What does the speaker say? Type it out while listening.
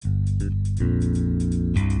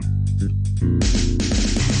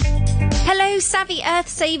Hello, Savvy Earth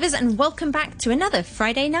Savers, and welcome back to another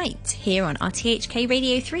Friday night here on RTHK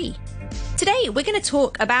Radio 3. Today, we're going to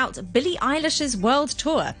talk about Billie Eilish's world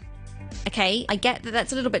tour. Okay, I get that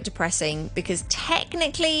that's a little bit depressing because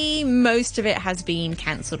technically most of it has been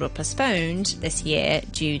cancelled or postponed this year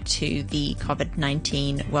due to the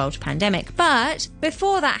COVID-19 world pandemic. But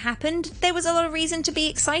before that happened, there was a lot of reason to be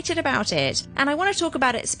excited about it. And I want to talk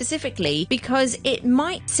about it specifically because it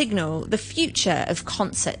might signal the future of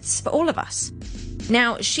concerts for all of us.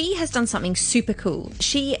 Now, she has done something super cool.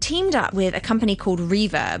 She teamed up with a company called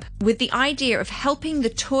Reverb with the idea of helping the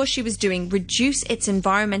tour she was doing reduce its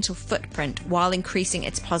environmental footprint while increasing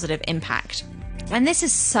its positive impact. And this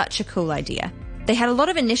is such a cool idea. They had a lot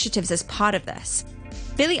of initiatives as part of this.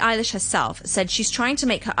 Billie Eilish herself said she's trying to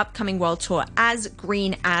make her upcoming world tour as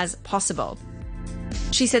green as possible.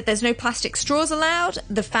 She said there's no plastic straws allowed,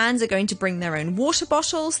 the fans are going to bring their own water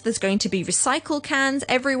bottles, there's going to be recycle cans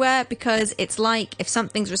everywhere because it's like if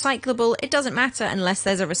something's recyclable, it doesn't matter unless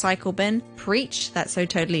there's a recycle bin. Preach, that's so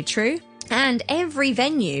totally true. And every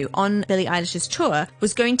venue on Billie Eilish's tour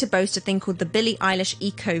was going to boast a thing called the Billie Eilish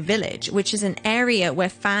Eco Village, which is an area where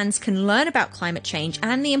fans can learn about climate change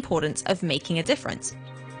and the importance of making a difference.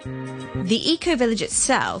 The Eco Village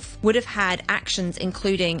itself would have had actions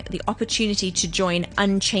including the opportunity to join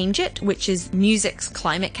Unchange It, which is music's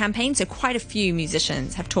climate campaign. So quite a few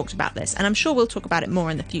musicians have talked about this, and I'm sure we'll talk about it more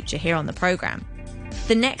in the future here on the program.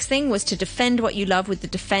 The next thing was to defend what you love with the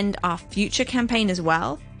Defend Our Future campaign as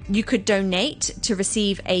well. You could donate to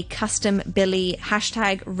receive a custom Billie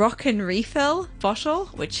 #Rock'n'Refill bottle,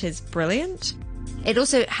 which is brilliant. It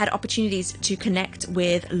also had opportunities to connect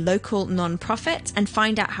with local non-profits and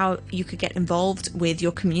find out how you could get involved with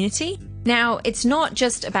your community. Now, it's not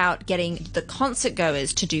just about getting the concert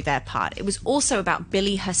goers to do their part. It was also about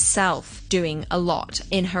Billie herself doing a lot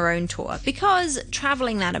in her own tour because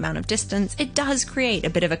traveling that amount of distance, it does create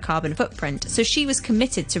a bit of a carbon footprint. So she was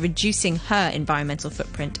committed to reducing her environmental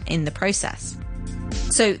footprint in the process.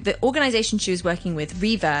 So the organisation she was working with,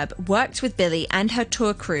 Reverb, worked with Billie and her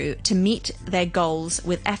tour crew to meet their goals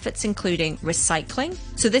with efforts including recycling.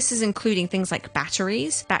 So this is including things like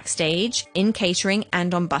batteries, backstage, in catering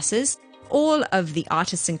and on buses. All of the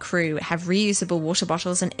artists and crew have reusable water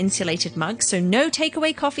bottles and insulated mugs, so no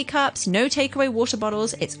takeaway coffee cups, no takeaway water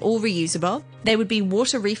bottles, it's all reusable. There would be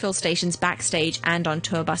water refill stations backstage and on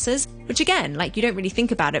tour buses, which again, like you don't really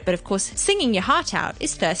think about it, but of course singing your heart out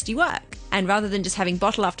is thirsty work. And rather than just having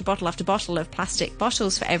bottle after bottle after bottle of plastic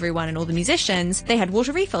bottles for everyone and all the musicians, they had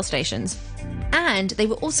water refill stations. And they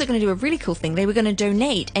were also going to do a really cool thing. They were going to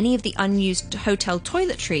donate any of the unused hotel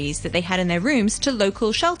toiletries that they had in their rooms to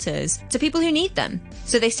local shelters, to people who need them.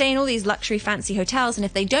 So they stay in all these luxury fancy hotels, and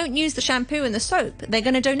if they don't use the shampoo and the soap, they're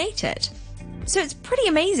going to donate it. So it's pretty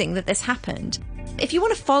amazing that this happened. If you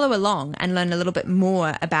want to follow along and learn a little bit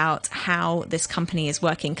more about how this company is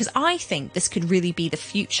working, because I think this could really be the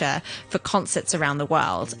future for concerts around the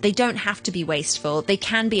world. They don't have to be wasteful. They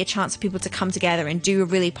can be a chance for people to come together and do a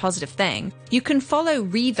really positive thing. You can follow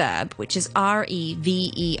Reverb, which is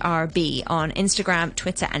REVERB, on Instagram,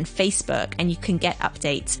 Twitter, and Facebook, and you can get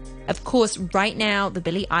updates. Of course, right now, the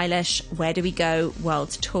Billie Eilish Where Do We Go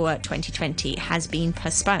World Tour 2020 has been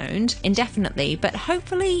postponed indefinitely, but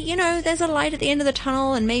hopefully, you know, there's a light at the end of the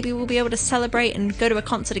tunnel and maybe we'll be able to celebrate and go to a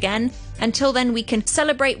concert again. Until then, we can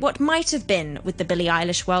celebrate what might have been with the Billie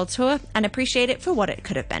Eilish World Tour and appreciate it for what it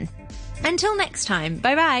could have been. Until next time,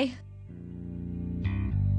 bye-bye.